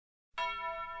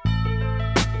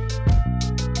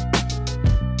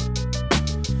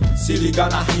Se liga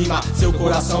na rima, seu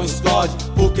coração explode,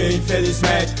 porque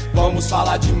infelizmente vamos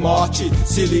falar de morte.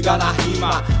 Se liga na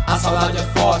rima, a saudade é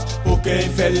forte, porque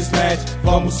infelizmente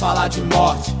vamos falar de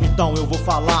morte. Então eu vou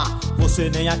falar, você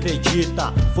nem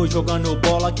acredita. Foi jogando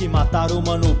bola que mataram o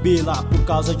Mano Bila por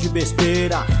causa de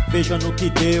besteira. Veja no que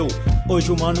deu.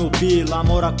 Hoje o Mano Bila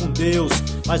mora com Deus,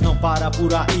 mas não para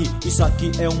por aí, isso aqui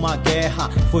é uma guerra.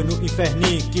 Foi no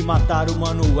inferninho que mataram o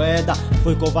Mano Eda.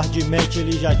 Foi covardemente,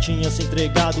 ele já tinha se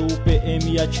entregado. O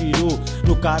PM atirou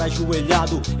no cara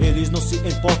ajoelhado. Eles não se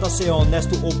importam ser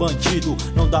honesto ou bandido.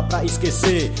 Não dá pra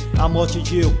esquecer a morte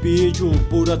de Eupídio.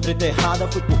 Pura treta errada,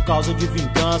 foi por causa de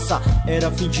vingança. Era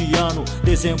fim de ano,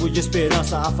 dezembro de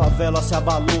esperança. A favela se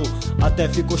abalou, até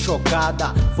ficou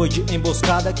chocada. Foi de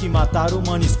emboscada que mataram o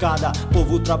Mano Escada.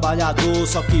 Povo trabalhador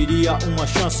só queria uma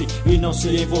chance e não se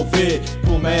envolver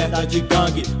com merda de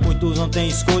gangue. Muitos não tem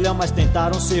escolha, mas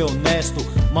tentaram ser honesto.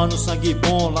 Mano, sangue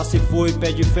bom, lá se foi,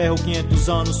 pé de ferro, 500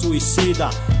 anos, suicida.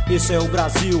 Esse é o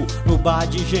Brasil, no bar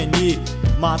de Geni.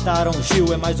 Mataram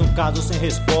Gil, é mais um caso sem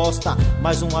resposta.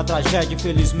 Mais uma tragédia,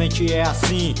 infelizmente é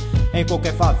assim. Em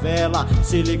qualquer favela,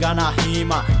 se liga na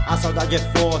rima. A saudade é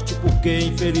forte, porque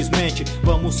infelizmente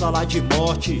vamos falar de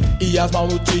morte. E as mal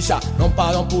notícias não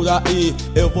param por aí.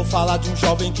 Eu vou falar de um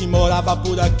jovem que morava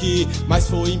por aqui, mas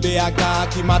foi em BH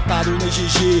que mataram o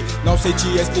Gigi. Não sei te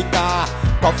explicar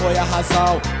qual foi a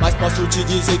razão, mas posso te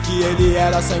dizer que ele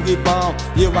era sangue bom.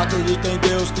 E eu acredito em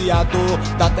Deus, Criador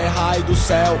da terra e do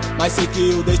céu, mas sei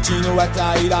que o destino é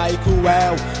traíra e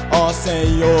cruel. Ó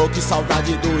Senhor, que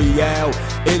saudade do Iel.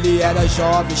 Ele era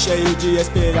jovem, cheio de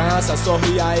esperança,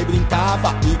 sorria e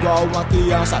brincava igual uma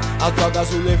criança. As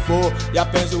drogas o levou e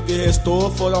apenas o que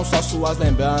restou foram só suas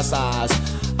lembranças.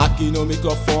 Aqui no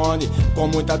microfone, com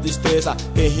muita tristeza,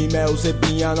 quem rima é o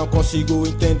Zebinha. Não consigo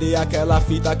entender aquela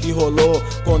fita que rolou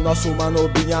com nosso Mano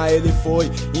Binha. Ele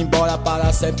foi embora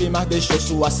para sempre, mas deixou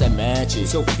sua semente.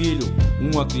 Seu filho,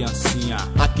 uma criancinha.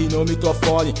 Aqui no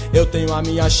microfone, eu tenho a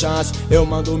minha chance. Eu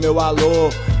mando meu alô,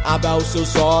 abra os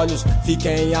seus olhos,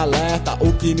 fiquem em alerta.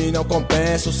 O crime não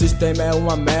compensa, o sistema é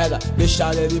uma merda.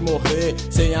 Deixar ele morrer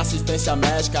sem assistência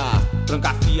médica,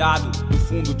 trancafiado no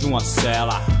fundo de uma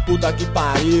cela. Puta que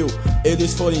pariu,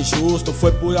 eles foram injustos.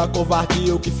 Foi pura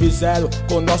covardia o que fizeram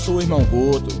com nosso irmão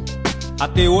Guto.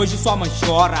 Até hoje sua mãe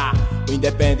chora, o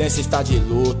Independência está de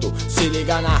luto. Se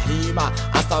liga na rima,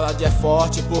 a saudade é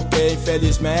forte, porque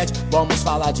infelizmente vamos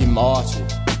falar de morte.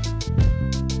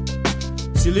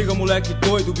 Se liga moleque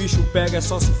doido, o bicho pega, é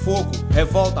só sufoco.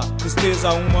 Revolta,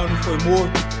 tristeza, um mano foi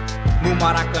morto no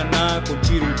Maracanã com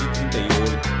tiro de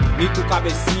 38. Grito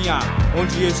cabecinha,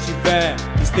 onde estiver,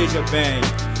 esteja bem.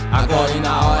 Agora e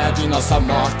na hora de nossa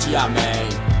morte, amém.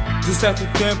 De certo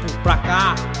tempo pra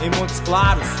cá, em Montes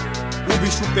Claros, o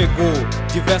bicho pegou.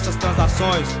 Diversas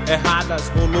transações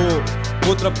erradas rolou.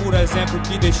 Outra, por exemplo,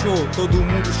 que deixou todo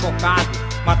mundo chocado.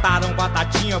 Mataram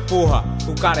Batatinha, porra,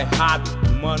 o cara errado.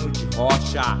 Um mano de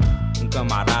rocha, um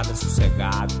camarada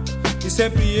sossegado. E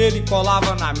sempre ele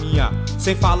colava na minha,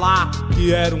 sem falar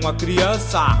que era uma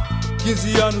criança.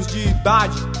 15 anos de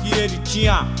idade que ele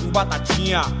tinha, o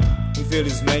Batatinha.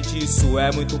 Infelizmente isso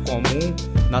é muito comum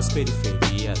nas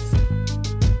periferias.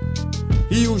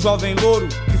 E o jovem louro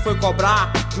que foi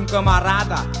cobrar de um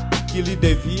camarada que lhe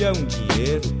devia um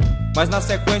dinheiro, mas na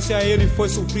sequência ele foi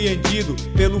surpreendido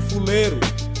pelo fuleiro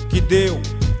que deu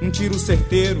um tiro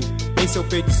certeiro em seu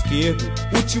peito esquerdo.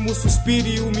 Último suspiro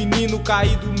e o menino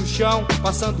caído no chão,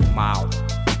 passando mal.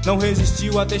 Não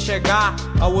resistiu até chegar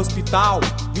ao hospital.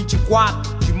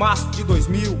 24 de março de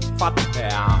 2000, fato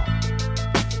real.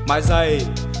 Mas a ele,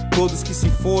 todos que se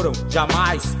foram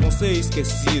jamais vão ser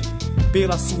esquecidos.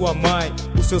 Pela sua mãe,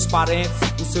 os seus parentes,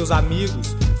 os seus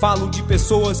amigos. Falo de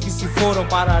pessoas que se foram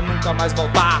para nunca mais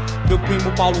voltar. Meu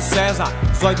primo Paulo César,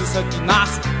 Zóio Santo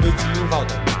Inácio, meu tio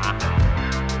Valdemar.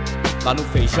 Lá no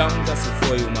Feijão já se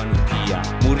foi o Mano Pia,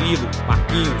 Murilo,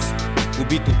 Marquinhos, o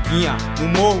Bituquinha. No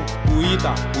Morro, o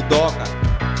Ida, o Doca,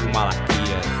 o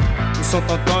Malaquias. O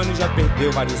Santo Antônio já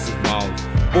perdeu vários irmãos.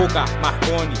 Boca,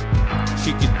 Marconi,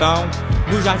 Chiquitão.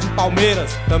 No Jardim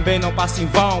Palmeiras também não passa em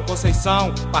vão.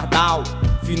 Conceição, Pardal,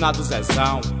 finado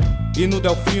Zezão. E no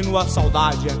Delfino a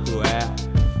saudade é cruel.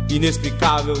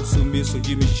 Inexplicável o sumiço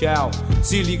de Michel.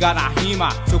 Se liga na rima,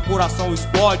 seu coração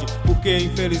explode, porque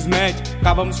infelizmente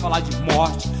acabamos de falar de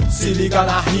morte. Se liga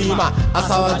na rima, a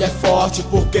saudade é forte,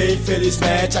 porque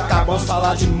infelizmente acabamos de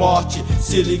falar de morte.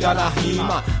 Se liga na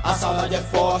rima, a saudade é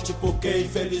forte, porque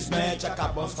infelizmente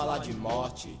acabamos de falar de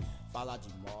morte. Falar de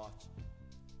morte.